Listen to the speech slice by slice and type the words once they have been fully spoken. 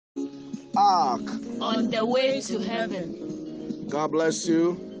ark on the way to heaven. God bless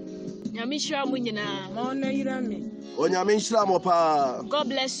you. God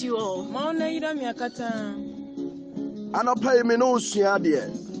bless you all.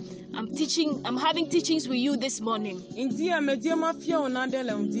 I'm having teachings with you this morning.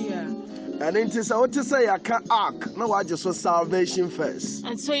 And it is what to say, ark. No, I just saw salvation first.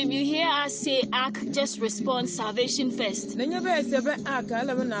 And so if you hear us say ark, just respond salvation first. So you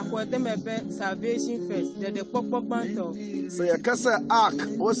can say ark,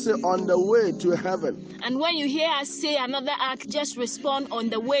 what's on the way to heaven. And when you hear us say another ark, just respond on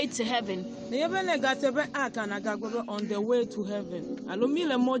the way to heaven. On the way to heaven.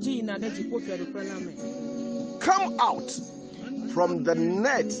 Come out from the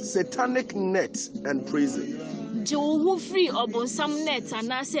net, satanic net and prison.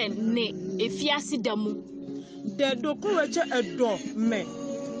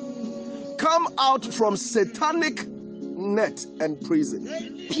 Come out from satanic net and prison.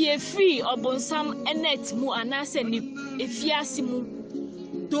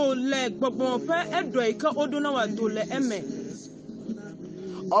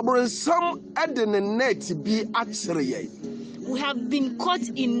 We have been caught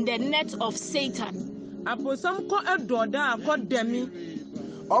in the net of Satan.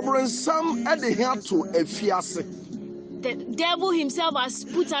 The devil himself has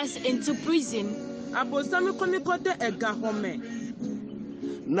put us into prison.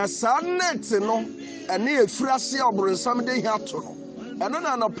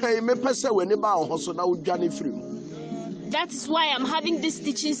 That's why I'm having these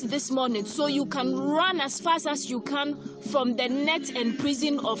teachings this morning, so you can run as fast as you can from the net and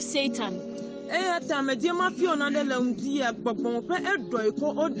prison of Satan.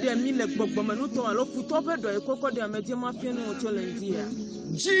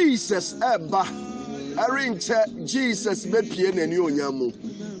 Jesus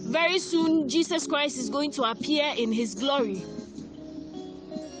Very soon, Jesus Christ is going to appear in his glory.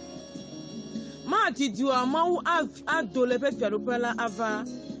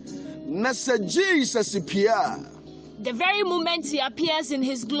 Jesus the very moment he appears in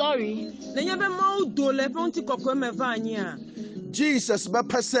his glory, Jesus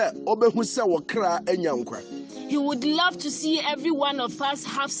he would love to see every one of us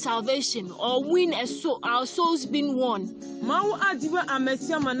have salvation or win our souls being won.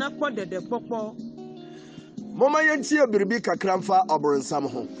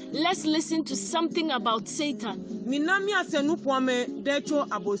 Let's listen to something about Satan.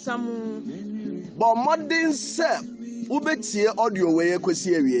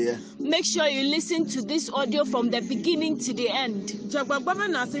 Make sure you listen to this audio from the beginning to the end.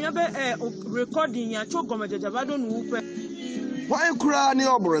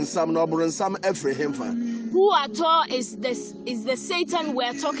 Who at all is the Satan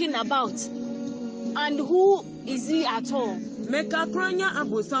we're talking about? And who is he at all?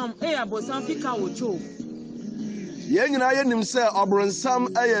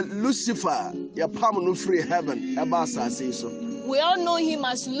 Lucifer, heaven. We all know him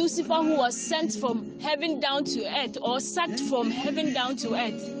as Lucifer, who was sent from heaven down to earth, or sacked from heaven down to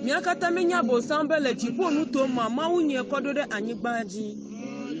earth.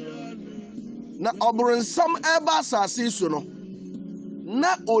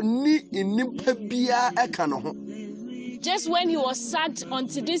 Just when he was sacked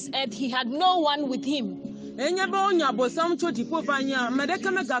onto this earth, he had no one with him. The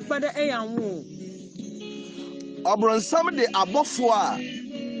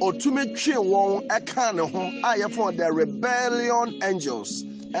rebellion angels.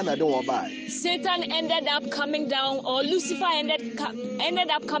 Satan ended up coming down, or Lucifer ended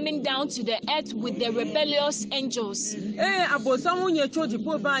up coming down to the earth with the rebellious angels.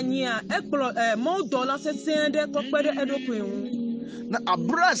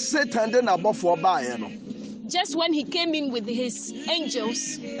 Just when he came in with his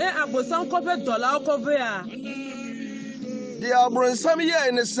angels, the Abraham here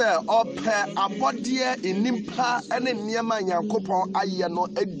in the cell, or per abodia in Nimpa and in Niama Yankopon Ayano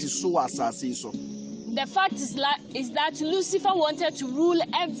Ediso Asasiso. The fact is that Lucifer wanted to rule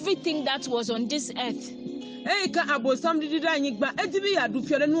everything that was on this earth.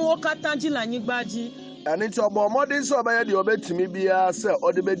 And it's about modern so by the Obetimibia, sir,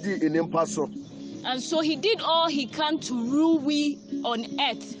 or the Bedi in Impaso. And so he did all he can to rule we on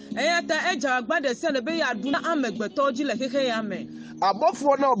earth. Above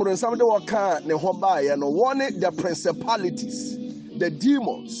one of somebody who can the principalities, the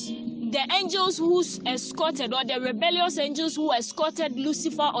demons. the angels who escorted, or the rebellious angels who escorted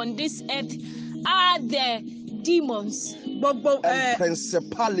Lucifer on this earth, are the demons and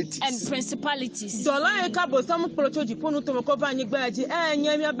principalities.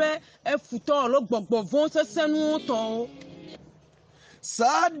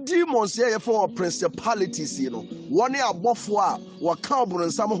 Sa demons here for principalities, one abofo a waka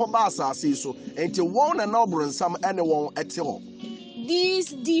obronsam ho ba asase so enti won na obronsam ene won ete.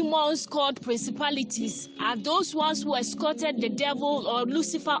 These demons called principalities are those ones who escorted the devil or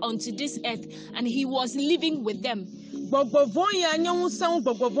Lucifer onto this earth, and he was living with them. Sa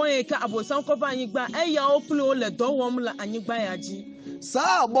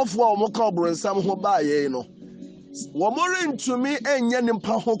abofo a waka obronsam ho ba ye no, Womorintumi enya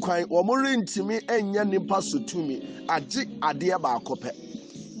nimpa ho kwan, womorintimi enya nimpa sotumi, agi ade ba akope.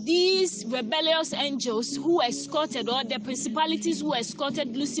 These rebellious angels who escorted, or the principalities who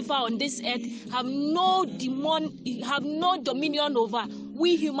escorted Lucifer on this earth, have no dominion over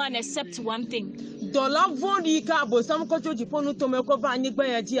we human except one thing.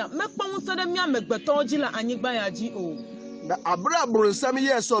 Na abrabro nsam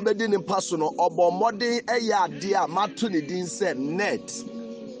yes obedi ni paso no obomode eya ade a mato ne din say net.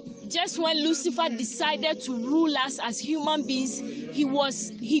 Just when Lucifer decided to rule us as human beings,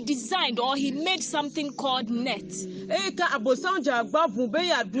 he designed, or he made something called net.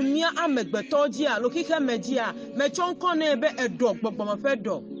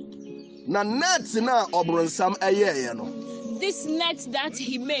 Na net na obronsam eye no. This net that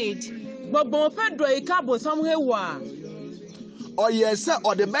he made, or yes,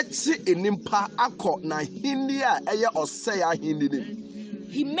 or the betsi inimpa akọ na hindi a eye osey ahindi.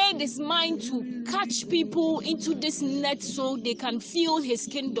 He made his mind to catch people into this net so they can feel his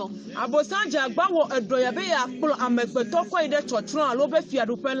kingdom. And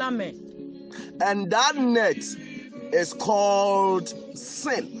that net is called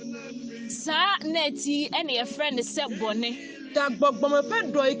sin. Sa neti any a friend is set bonne.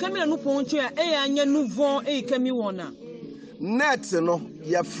 Net no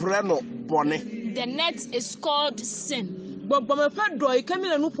ye friend no bonne. The net is called sin. Obronsam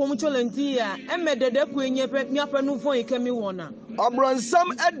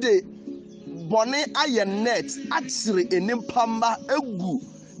ede bone aye net atsiri enimpamba egu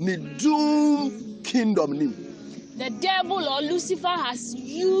ni doom kingdom nim. The devil or Lucifer has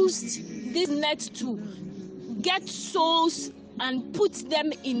used this net to get souls and put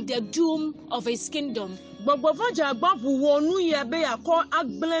them in the doom of his kingdom. So we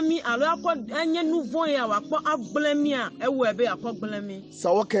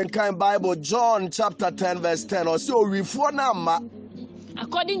can kind Bible John chapter 10 verse 10 or so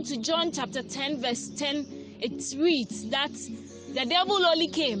according to John chapter 10 verse 10, it reads that the devil only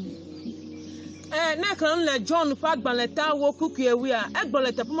came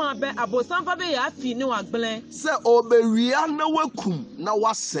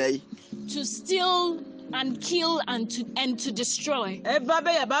to steal and kill and to destroy. Na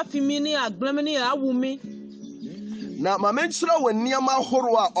mamenchira waniama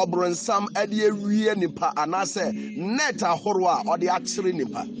horo a obronsam ade awie nipa anase net ahoro a ode akire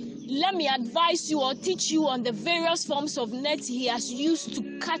nipa. Let me advise you or teach you on the various forms of nets he has used to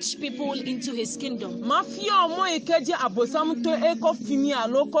catch people into his kingdom. Net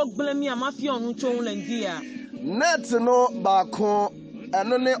no bako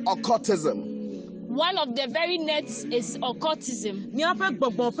eno ne occultism. One of the very nets is occultism. Net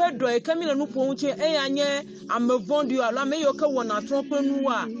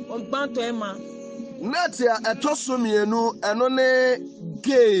ya etosumienu eno ne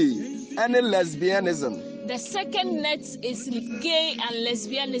gay and lesbianism. The second net is gay and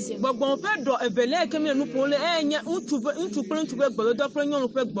lesbianism.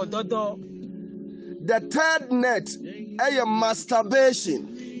 The third net is masturbation.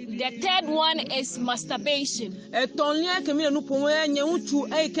 The third one is masturbation.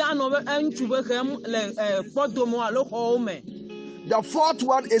 The fourth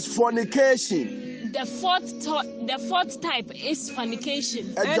one is fornication. The fourth type is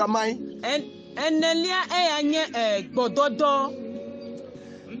fornication.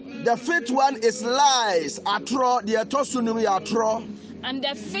 The fifth one is lies. And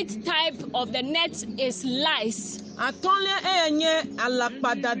the fifth type of the net is lies.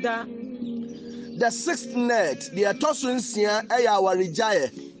 The sixth net, the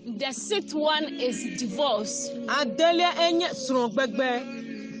sixth one is divorce.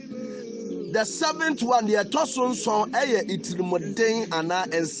 The seventh one, the atoson song, itrimoden ana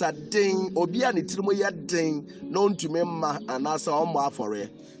ensaden, obia nitrimo yadin, known to memma and asa for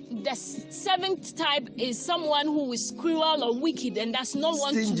it. The seventh type is someone who is cruel or wicked and does not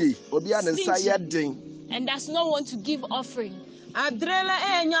want stingy. and does not want to give offering. Adrela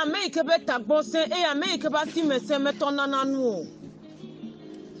enya make beta bose make basi mesemetona nanu.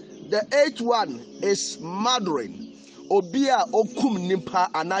 The eighth one is murdering. Obia okum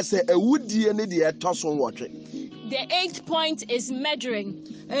nimpa anase ewudie ne de etoso nwotwe. The 8th point is murdering.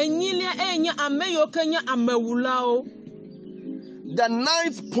 Enyilia enya ameyo kenya amewulao. The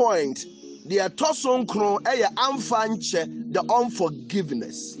 9th point, the etoso nkron eye amfanche, the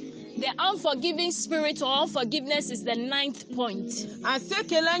unforgiveness. The unforgiving spirit or unforgiveness is the 9th point.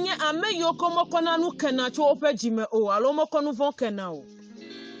 Asekelanye ameyo komokona nu kenacho opejime o alomokonu von kenao.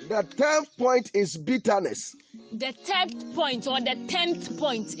 The 10th point is bitterness. The 10th point or the 10th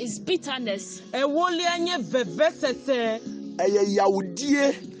point is bitterness. Ewolianye vevesese. Eye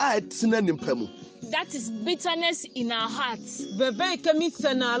yawudie a etena nimpamu. That is bitterness in our hearts. Veve kemi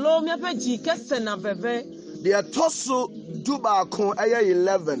sena lo miapeji ke sena veve. The etoso dubakon eye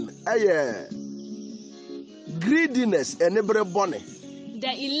 11 eye greediness enebre bone. The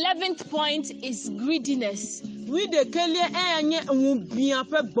 11th point is greediness. We de kelie anye nwubia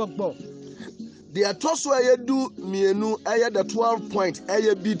pe gbogbo. The etoso eye du mienu eye the 12th point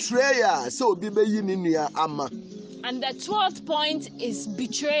eye betrayal so obi be yi ni nua ama. And the 12th point is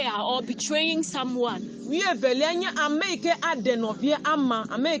betrayal or betraying someone. We evelenya ameke adenovie ama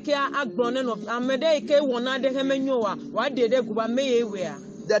ameke agbone no amede ke wona de hemenyoa wa de guba meyewea.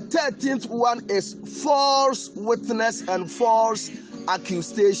 The 13th one is false witness and false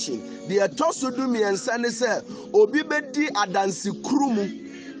accusation. The etoso du miensa ne se obi be di adansi krumu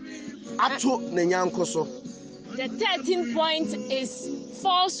ato ne nyanko so. The 13th point is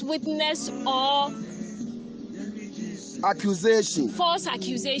false witness or accusation. False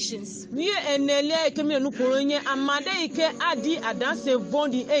accusations. We enele ekeme nu koronye amade ike adi adanse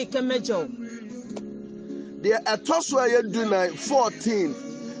bondi ekemejo. The etoso aye do 14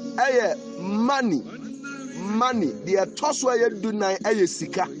 aye money. The etoso aye do 9 aye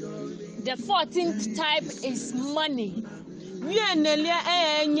sika. The 14th type is money. We enele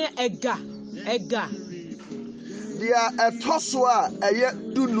enye ega. The etoso aye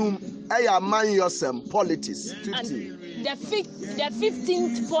do num aye man yosem politics. 15. The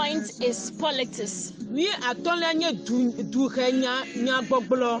 15th point is politics. We atolanye du henya nya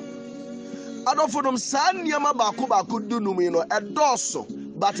gbogbo. Adofodum sa niama baako do num no edoso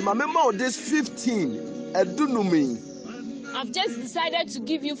but mamema this 15 edunumi. I've just decided to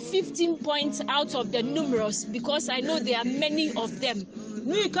give you 15 points out of the numerous because I know there are many of them.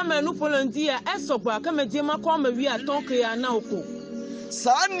 We come and volunteer esoba come diema kwama wi atonke ya na oko.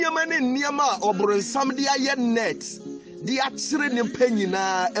 Sa niama ne niama obronsam de aye net. These are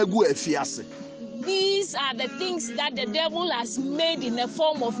the things that the devil has made in the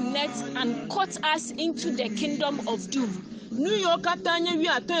form of nets and caught us into the kingdom of doom. New York atanya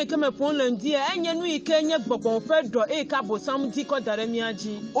wi aton ekeme Polandia enye nu ikenye gbogbo fedo e ka bosam di ko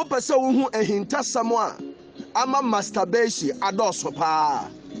daremiaji. Opese wo hu ehintasam a ama masturbation adoso pa.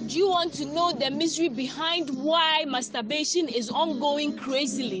 Do you want to know the misery behind why masturbation is ongoing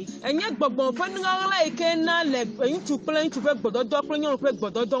crazily? Enye gbogbo fanungala ikena le into plan to be gbododo planyo pe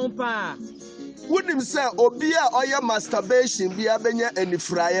gbododo pa. Wonim say obi a oye masturbation bia benya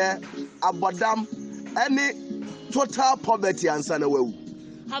anifraye abodam any total poverty answer na wewu.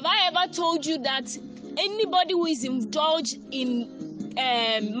 Have I ever told you that anybody who is indulged in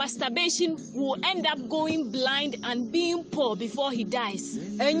masturbation will end up going blind and being poor before he dies?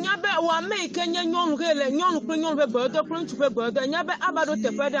 Enyabe wa make nya nyonu hele nyonu nyonu be gbodo plunchu be gbodo enyabe abado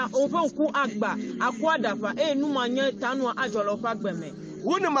tefeda ovonku agba akwada fa enumanye tanu ajolo fa gbeme.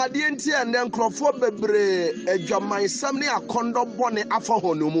 Wonim ade enti ene nkrofo bebre adwamansam ne akondo bone afa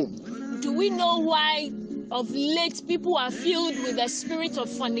honomu. Do we know why of late people are filled with the spirit of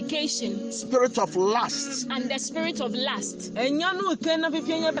fornication, spirit of lust, and the spirit of lust? Enyanu kena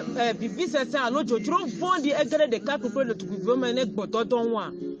fifienya bibisese alojojuro bondi egere de kakupelo to government e gbododo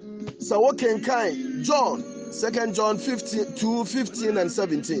wa. So what can John 2 John 15 and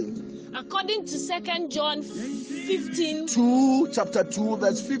 17. According to 2 John 15 chapter 2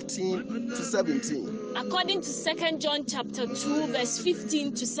 verse 15 to 17. According to 2 John chapter 2 verse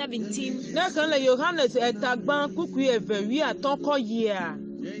 15 to 17. Na kan le Johannes etagban kuku evewi atonko yea.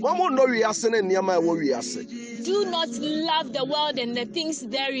 Womo no wiase ne niama wo wiase. Do not love the world and the things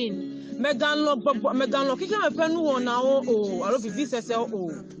therein. Meganlo kike mepenu wona o alo bibisese o.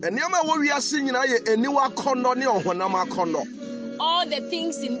 Eniama wo wiase nyina ye eniwa kondo ne ohonam akondo. All the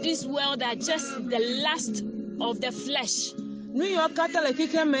things in this world are just the lust of the flesh. New York Catholic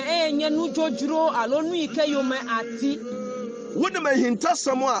kike me enye nu jojuro alo nu ike yo me ati. What do you hinta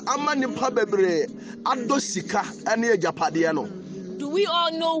someone amani pabebre adosika ane ejapade no? Do we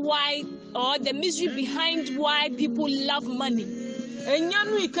all know why, or the mystery behind why people love money And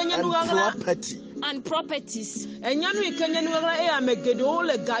property and properties?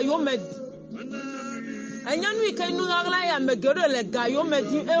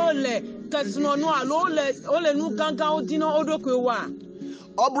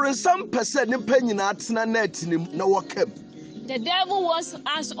 Obrinsam pese ne panyina atena net nim na wakam. The devil wants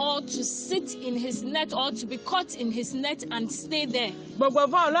us all to sit in his net or to be caught in his net and stay there.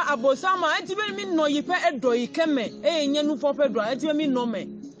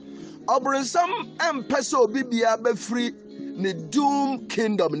 Obrinsam empese obi bia be free ne doom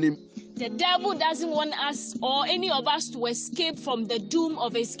kingdom nim. The devil doesn't want us or any of us to escape from the doom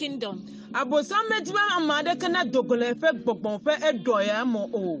of his kingdom. And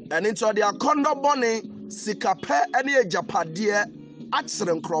into their condo bonnie, sikape any ejapade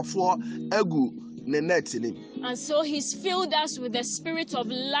atsere nkrofo egu ne net nim. And so he's filled us with the spirit of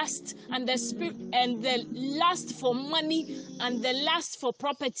lust and the lust for money and the lust for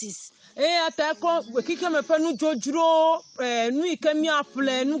properties.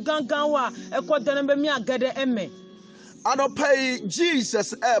 Anopai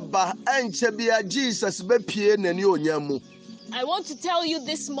Jesus eba enchebia Jesus bepie nani onyamu. I want to tell you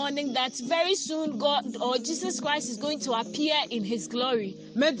this morning that very soon God or Jesus Christ is going to appear in his glory.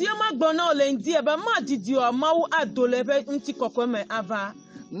 Na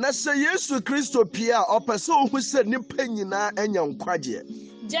se Yesu Kristo pia opese ohu se nipa nyina enya nkwaje.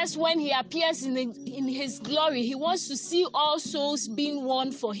 Just when he appears in his glory, he wants to see all souls being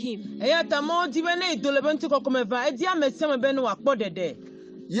won for him.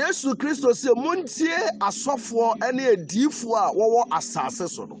 Yesu Kristo se muntie asofo ene edifo a wowo asase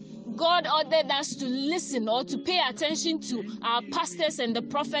so no. God ordered us to listen or to pay attention to our pastors and the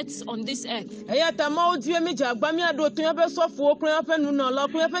prophets on this earth.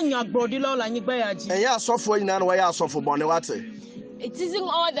 It isn't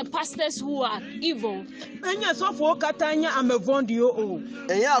all the pastors who are evil.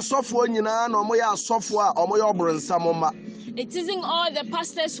 It isn't all the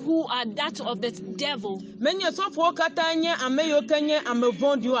pastors who are that of the devil.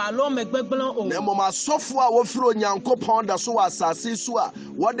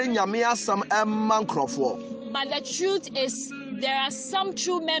 But the truth is, there are some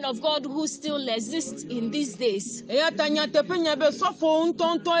true men of God who still exist in these days.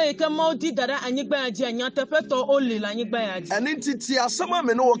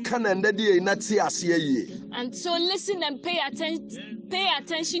 And so listen and pay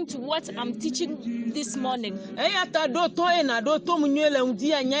attention to what I'm teaching this morning.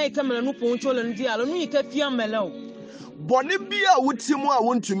 Bonibia wutimu a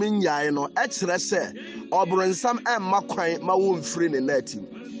wontumi nyae no ekere se obronsam emma kwan ma wo mfiri ne net.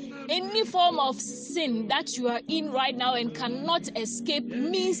 Any form of sin that you are in right now and cannot escape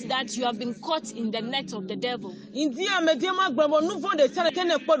means that you have been caught in the net of the devil.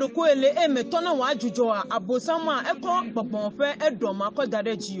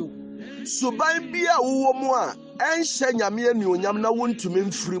 Suban bia wo mu a enhye nyame anuonyam na wontumi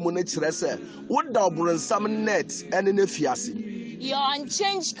mfiri mu ne kire se woda obronsam net ene ne fiase. Your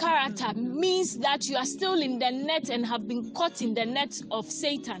unchanged character means that you are still in the net and have been caught in the net of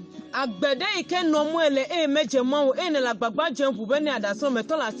Satan.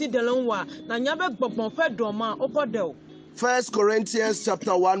 1 Corinthians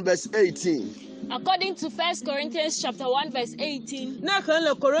chapter 1 verse 18. According to 1 Corinthians chapter 1 verse 18.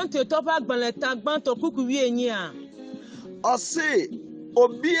 Ose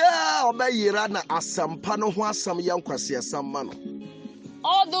obia obayira na asampa no ho asam yankwase asam no.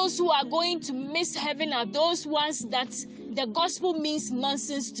 All those who are going to miss heaven are those ones that the gospel means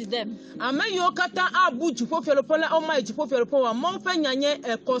nonsense to them.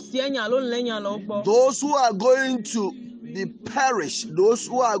 Those who are going to be perish, those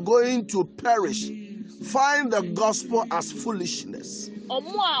who are going to perish, find the gospel as foolishness. And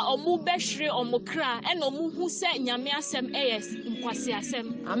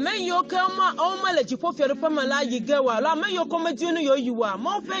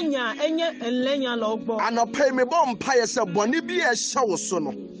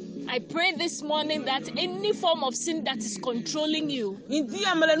I pray this morning that any form of sin that is controlling you,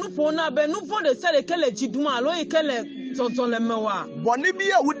 Boni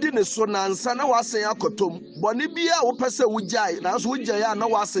bi a wodi ne so na nsa na wasen akotom. Boni bi a wo pese wo jai na so wo jai a na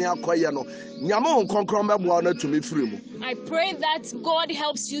wasen akoye no. Nyame won konkron beboa na tumi firi mu. I pray that God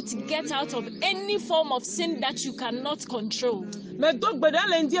helps you to get out of any form of sin that you cannot control. Because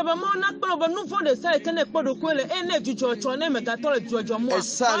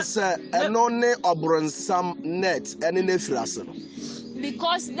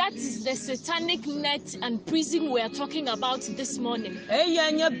that is the satanic net and prison we are talking about this morning.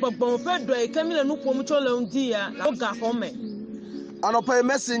 Anopa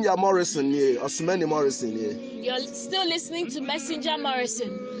Messenger Morrison ye, Osmani Morrison ye. You're still listening to Messenger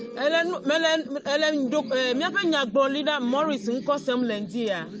Morrison.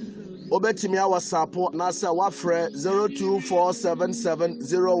 Obetimi WhatsApp nasa wafre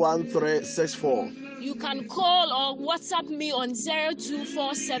 024770136 You can call or WhatsApp me on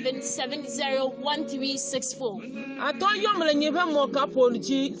 024770136 I told you I'm going to more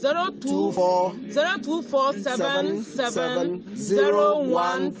apology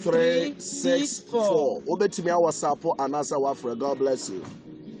 024770136 Obetimi WhatsApp anasa wafre. God bless you.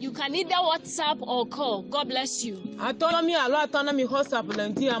 You can either WhatsApp or call. God bless you. I told me a lot of WhatsApp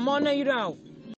and I'm on